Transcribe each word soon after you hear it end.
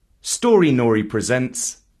Story Nori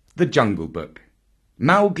presents The Jungle Book,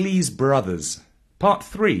 Mowgli's Brothers, Part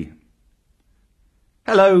 3.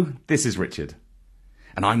 Hello, this is Richard,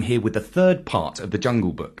 and I'm here with the third part of The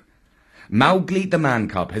Jungle Book. Mowgli the man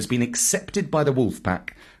cub has been accepted by the wolf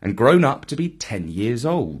pack and grown up to be 10 years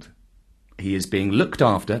old. He is being looked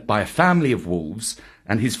after by a family of wolves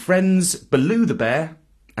and his friends Baloo the bear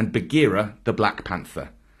and Bagheera the black panther.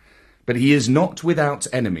 But he is not without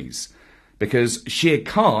enemies, because Shere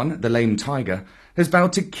Khan, the lame tiger, has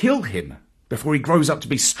vowed to kill him before he grows up to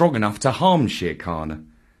be strong enough to harm Shere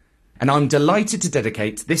Khan. And I'm delighted to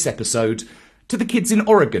dedicate this episode to the kids in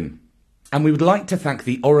Oregon. And we would like to thank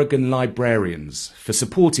the Oregon librarians for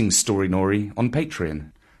supporting Story Nori on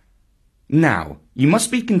Patreon. Now, you must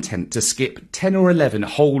be content to skip 10 or 11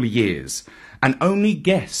 whole years and only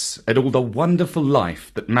guess at all the wonderful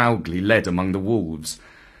life that Mowgli led among the wolves.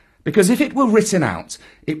 Because if it were written out,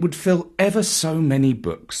 it would fill ever so many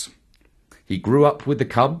books. He grew up with the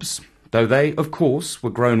cubs, though they, of course,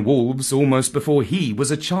 were grown wolves almost before he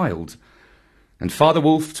was a child. And Father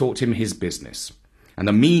Wolf taught him his business and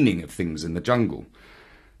the meaning of things in the jungle,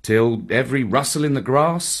 till every rustle in the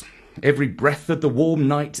grass, every breath of the warm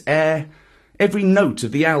night air, every note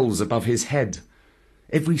of the owls above his head,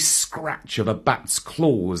 every scratch of a bat's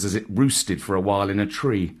claws as it roosted for a while in a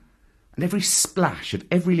tree, and every splash of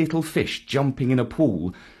every little fish jumping in a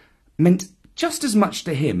pool meant just as much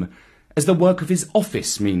to him as the work of his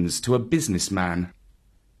office means to a businessman.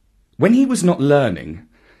 When he was not learning,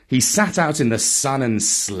 he sat out in the sun and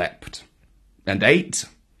slept, and ate,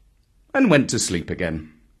 and went to sleep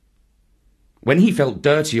again. When he felt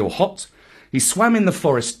dirty or hot, he swam in the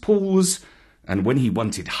forest pools, and when he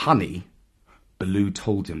wanted honey, Baloo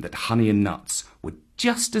told him that honey and nuts were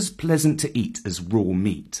just as pleasant to eat as raw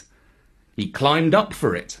meat. He climbed up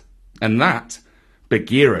for it, and that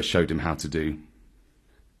Bagheera showed him how to do.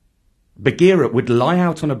 Bagheera would lie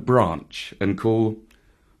out on a branch and call,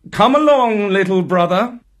 "Come along, little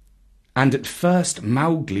brother." And at first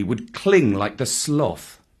Mowgli would cling like the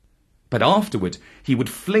sloth, but afterward he would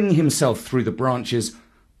fling himself through the branches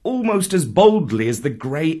almost as boldly as the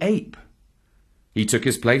grey ape. He took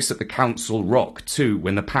his place at the council rock too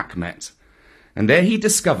when the pack met, and there he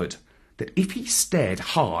discovered that if he stared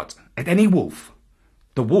hard at any wolf,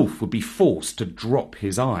 the wolf would be forced to drop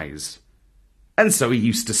his eyes. And so he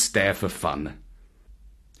used to stare for fun.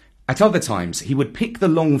 At other times he would pick the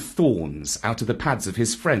long thorns out of the pads of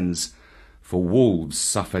his friends, for wolves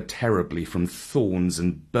suffer terribly from thorns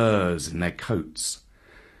and burrs in their coats.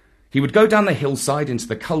 He would go down the hillside into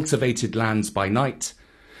the cultivated lands by night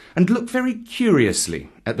and look very curiously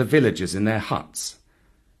at the villagers in their huts.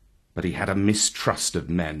 But he had a mistrust of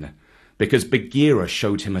men, because Bagheera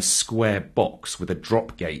showed him a square box with a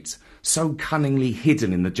drop gate so cunningly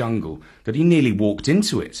hidden in the jungle that he nearly walked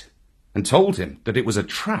into it, and told him that it was a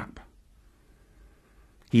trap.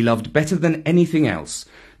 He loved better than anything else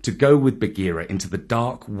to go with Bagheera into the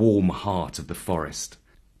dark, warm heart of the forest,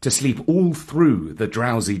 to sleep all through the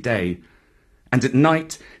drowsy day, and at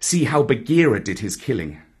night see how Bagheera did his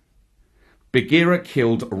killing. Bagheera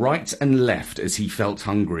killed right and left as he felt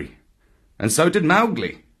hungry, and so did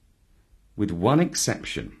Mowgli, with one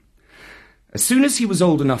exception. As soon as he was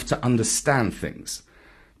old enough to understand things,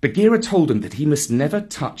 Bagheera told him that he must never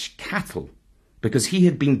touch cattle, because he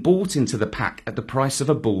had been bought into the pack at the price of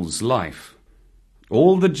a bull's life.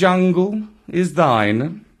 "All the jungle is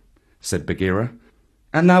thine," said Bagheera,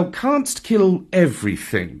 "and thou canst kill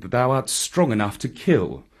everything that thou art strong enough to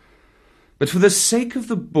kill. But for the sake of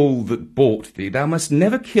the bull that bought thee, thou must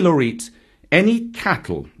never kill or eat any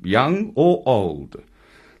cattle, young or old.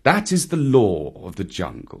 That is the law of the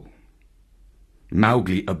jungle."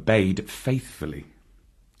 Mowgli obeyed faithfully,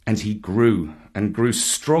 and he grew and grew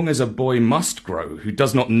strong as a boy must grow who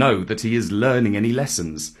does not know that he is learning any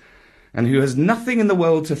lessons, and who has nothing in the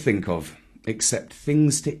world to think of except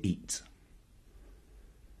things to eat.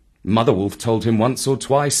 Mother Wolf told him once or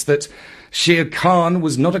twice that Shere Khan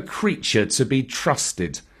was not a creature to be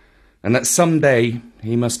trusted, and that some day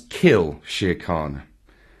he must kill Shere Khan.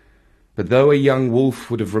 But though a young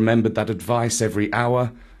wolf would have remembered that advice every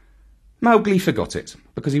hour, Mowgli forgot it,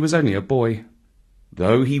 because he was only a boy.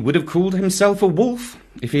 Though he would have called himself a wolf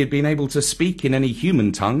if he had been able to speak in any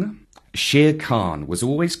human tongue, Shere Khan was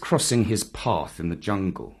always crossing his path in the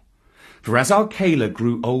jungle. For as Akela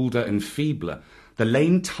grew older and feebler, the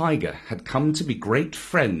lame tiger had come to be great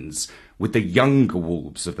friends with the younger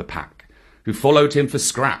wolves of the pack, who followed him for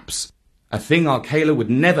scraps, a thing Akela would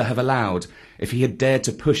never have allowed if he had dared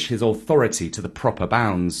to push his authority to the proper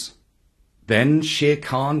bounds. Then Shere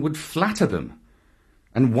Khan would flatter them,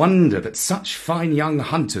 and wonder that such fine young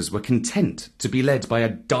hunters were content to be led by a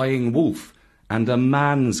dying wolf and a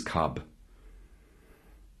man's cub.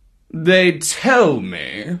 "They tell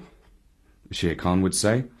me," Shere Khan would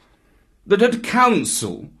say, "that at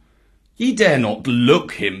council ye dare not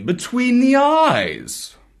look him between the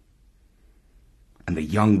eyes." And the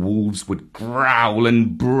young wolves would growl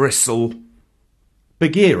and bristle.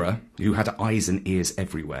 Bagheera, who had eyes and ears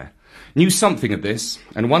everywhere, knew something of this,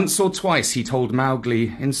 and once or twice he told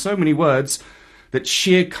Mowgli, in so many words, that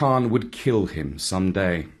Shere Khan would kill him some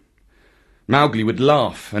day. Mowgli would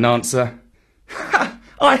laugh and answer, "Ha!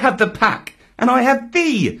 I have the pack, and I have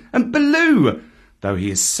thee and Baloo, though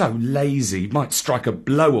he is so lazy, might strike a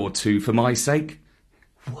blow or two for my sake.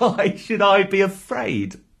 Why should I be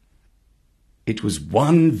afraid?" It was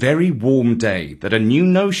one very warm day that a new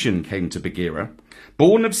notion came to Bagheera,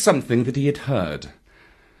 born of something that he had heard.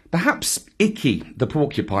 Perhaps Ikki, the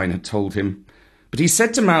porcupine, had told him, but he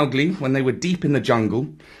said to Mowgli when they were deep in the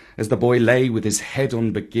jungle, as the boy lay with his head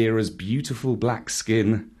on Bagheera's beautiful black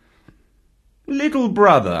skin, "Little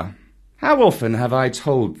brother, how often have I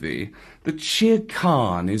told thee that Shere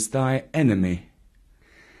Khan is thy enemy?"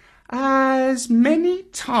 "As many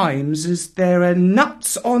times as there are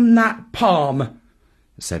nuts on that palm,"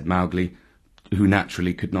 said Mowgli, who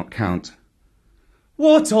naturally could not count.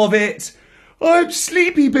 "What of it? I'm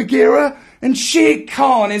sleepy, Bagheera, and Shere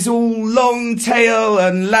Khan is all long tail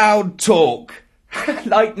and loud talk,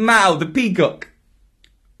 like Mao the peacock."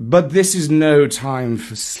 "But this is no time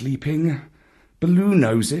for sleeping. Baloo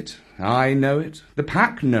knows it, I know it, the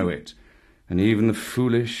pack know it, and even the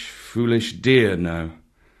foolish, foolish deer know.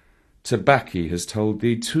 Tabaqui has told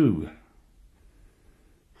thee too."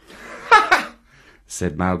 "Ha ha!"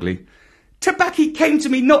 said Mowgli. "Tabaqui came to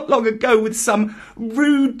me not long ago with some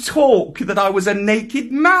rude talk that I was a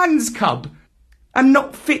naked man's cub, and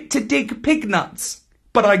not fit to dig pig nuts.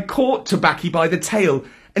 But I caught Tabaqui by the tail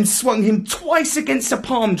and swung him twice against a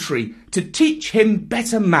palm tree to teach him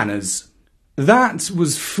better manners." "That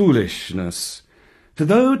was foolishness, for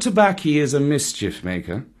though Tabaqui is a mischief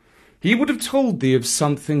maker, he would have told thee of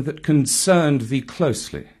something that concerned thee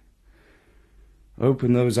closely.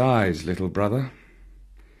 Open those eyes, little brother.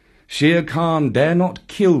 Shere Khan dare not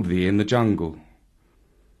kill thee in the jungle.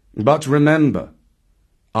 But remember,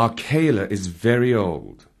 Akela is very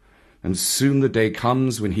old, and soon the day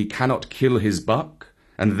comes when he cannot kill his buck,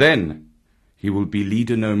 and then he will be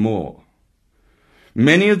leader no more.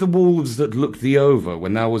 Many of the wolves that looked thee over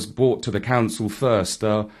when thou was brought to the council first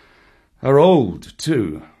are old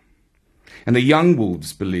too. And the young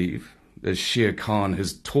wolves believe, as Shere Khan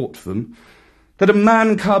has taught them, that a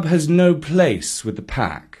man-cub has no place with the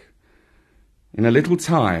pack. In a little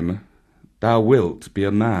time thou wilt be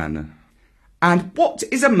a man." "And what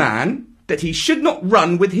is a man that he should not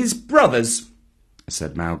run with his brothers?"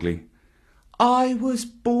 said Mowgli. "I was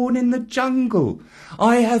born in the jungle.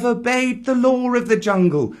 I have obeyed the law of the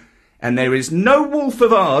jungle, and there is no wolf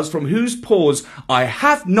of ours from whose paws I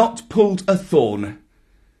have not pulled a thorn.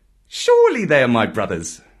 Surely they are my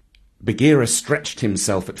brothers." Bagheera stretched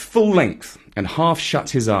himself at full length and half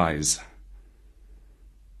shut his eyes.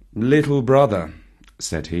 "Little brother,"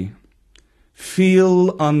 said he,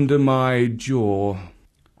 "feel under my jaw."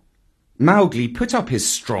 Mowgli put up his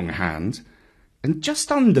strong hand, and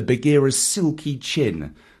just under Bagheera's silky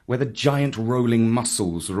chin, where the giant rolling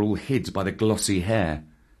muscles were all hid by the glossy hair,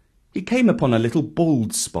 he came upon a little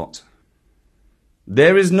bald spot.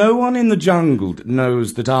 "There is no one in the jungle that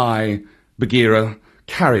knows that I, Bagheera,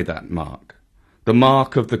 carry that mark, the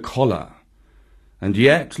mark of the collar. And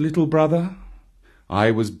yet, little brother,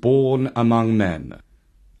 I was born among men,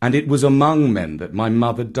 and it was among men that my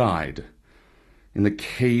mother died, in the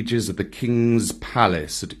cages of the king's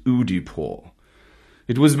palace at Udipur.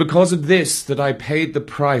 It was because of this that I paid the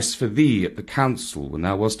price for thee at the council when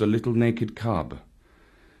thou wast a little naked cub.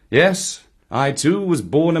 Yes, I too was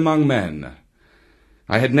born among men.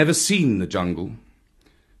 I had never seen the jungle.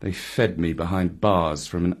 They fed me behind bars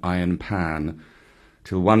from an iron pan,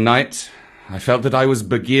 till one night I felt that I was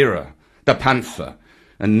Bagheera, the panther,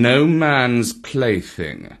 and no man's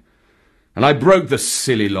plaything. And I broke the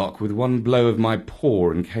silly lock with one blow of my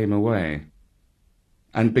paw and came away.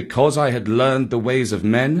 And because I had learned the ways of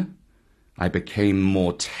men, I became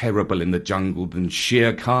more terrible in the jungle than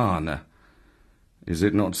Shere Khan. Is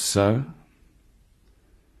it not so?"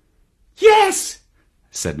 "Yes,"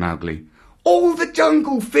 said Mowgli. "All the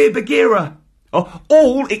jungle fear Bagheera.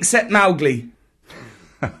 All except Mowgli."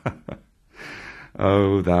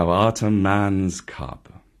 "Oh, thou art a man's cub,"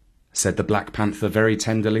 said the Black Panther very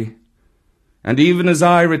tenderly. "And even as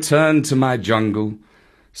I return to my jungle,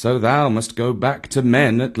 so thou must go back to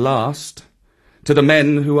men at last. to the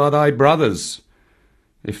men who are thy brothers,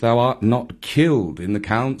 if thou art not killed in the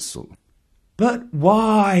council." But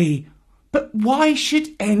why should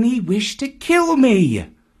any wish to kill me?"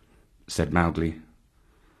 said Mowgli.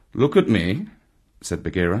 "Look at me," said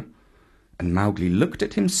Bagheera, and Mowgli looked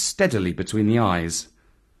at him steadily between the eyes.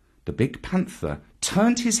 The big panther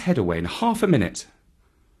turned his head away in half a minute.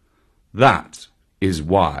 "That is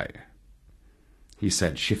why," he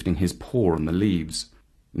said, shifting his paw on the leaves.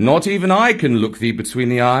 "Not even I can look thee between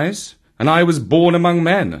the eyes, and I was born among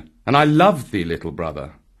men, and I love thee, little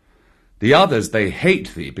brother. The others, they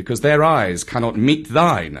hate thee because their eyes cannot meet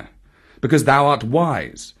thine, because thou art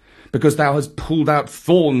wise, because thou hast pulled out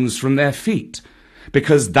thorns from their feet,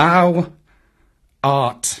 because thou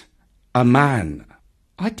art a man."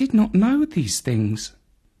 "I did not know these things,"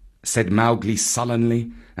 said Mowgli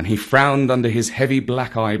sullenly, and he frowned under his heavy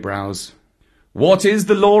black eyebrows. "What is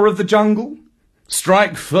the law of the jungle?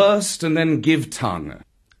 Strike first and then give tongue.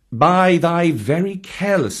 By thy very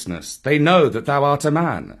carelessness they know that thou art a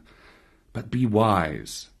man. But be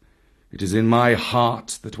wise. It is in my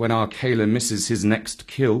heart that when Akela misses his next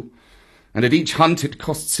kill, and at each hunt it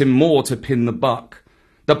costs him more to pin the buck,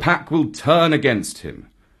 the pack will turn against him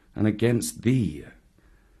and against thee.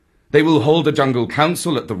 They will hold a jungle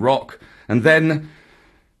council at the rock, and then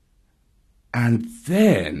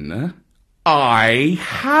I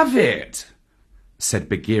have it," said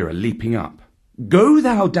Bagheera, leaping up. "Go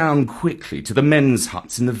thou down quickly to the men's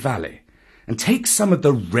huts in the valley, and take some of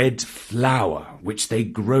the red flower which they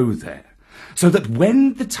grow there, so that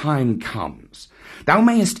when the time comes, thou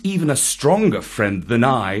mayest even a stronger friend than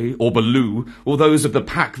I, or Baloo, or those of the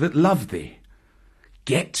pack that love thee.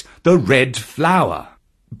 Get the red flower."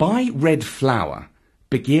 By red flower,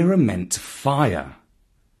 Bagheera meant fire.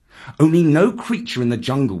 Only no creature in the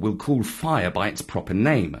jungle will call fire by its proper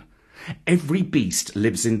name. Every beast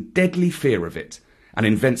lives in deadly fear of it, and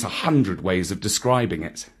invents 100 ways of describing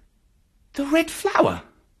it. "The red flower,"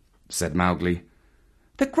 said Mowgli,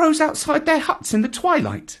 "that grows outside their huts in the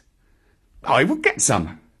twilight. I will get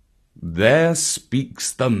some." "There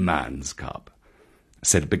speaks the man's cub,"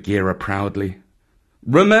 said Bagheera proudly.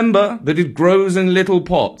 "Remember that it grows in little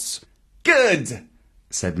pots." "Good,"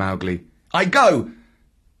 said Mowgli. "I go.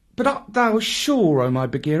 But art thou sure, O my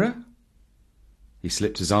Bagheera?" He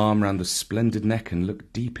slipped his arm round the splendid neck and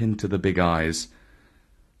looked deep into the big eyes.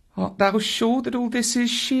 "Art thou sure that all this is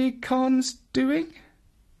Shere Khan's doing?"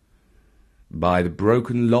 "By the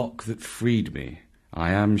broken lock that freed me,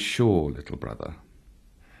 I am sure, little brother."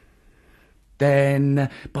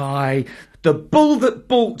 "Then, by the bull that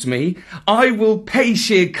balked me, I will pay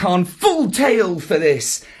Shere Khan full tail for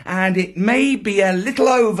this, and it may be a little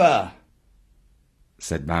over,"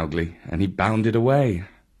 said Mowgli, and he bounded away.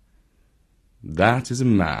 "That is a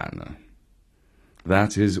man.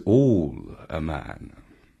 That is all a man,"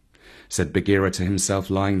 said Bagheera to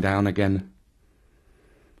himself, lying down again.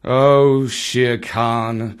 "Oh, Shere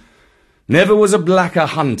Khan, never was a blacker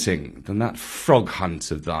hunting than that frog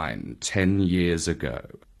hunt of thine 10 years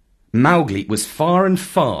ago." Mowgli was far and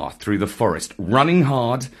far through the forest, running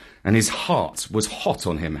hard, and his heart was hot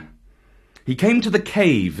on him. He came to the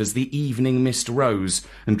cave as the evening mist rose,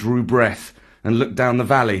 and drew breath, and looked down the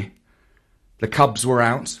valley. The cubs were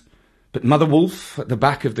out, but Mother Wolf at the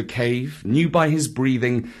back of the cave knew by his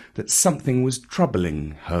breathing that something was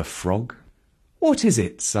troubling her frog. "What is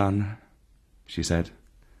it, son?" she said.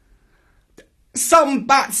 "Some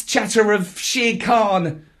bats chatter of Shere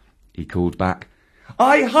Khan," he called back.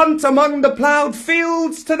 "I hunt among the ploughed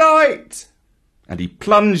fields tonight." And he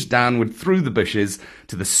plunged downward through the bushes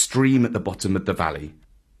to the stream at the bottom of the valley.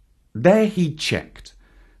 There he checked,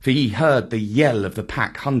 for he heard the yell of the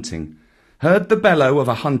pack hunting, heard the bellow of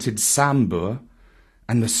a hunted sambur,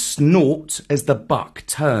 and the snort as the buck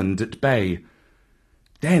turned at bay.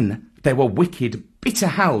 Then there were wicked, bitter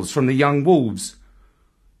howls from the young wolves.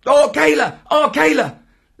 "Akela! Akela!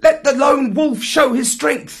 Let the lone wolf show his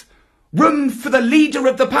strength! Room for the leader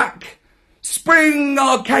of the pack! Spring,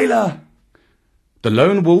 Akela!" The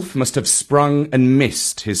lone wolf must have sprung and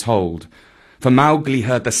missed his hold, for Mowgli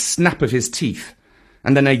heard the snap of his teeth,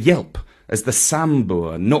 and then a yelp as the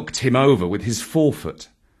sambur knocked him over with his forefoot.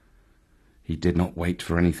 He did not wait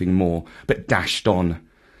for anything more, but dashed on,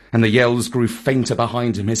 and the yells grew fainter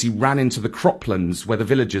behind him as he ran into the croplands where the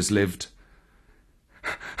villagers lived.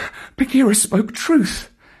 "Bagheera spoke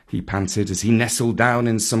truth," he panted as he nestled down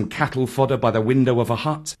in some cattle fodder by the window of a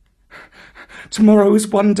hut. "Tomorrow is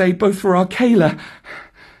one day both for Akela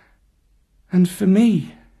and for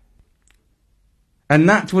me." And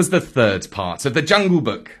that was the third part of The Jungle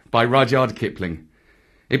Book by Rudyard Kipling.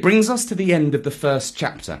 It brings us to the end of the first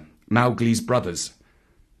chapter, Mowgli's brothers.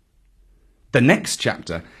 The next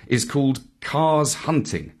chapter is called Kaa's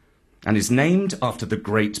Hunting and is named after the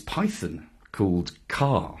great python called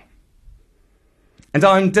Kaa. And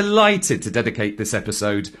I'm delighted to dedicate this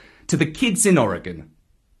episode to the kids in Oregon.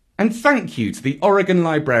 And thank you to the Oregon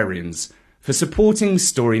librarians for supporting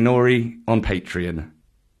Storynori on Patreon.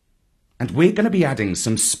 And we're going to be adding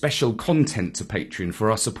some special content to Patreon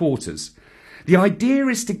for our supporters. The idea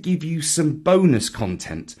is to give you some bonus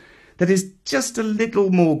content that is just a little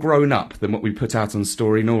more grown up than what we put out on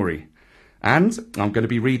Storynori. And I'm going to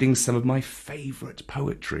be reading some of my favourite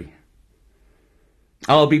poetry.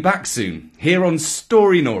 I'll be back soon, here on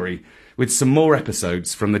Storynori, with some more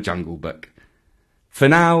episodes from the Jungle Book. For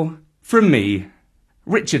now, from me,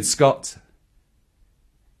 Richard Scott,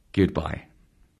 goodbye.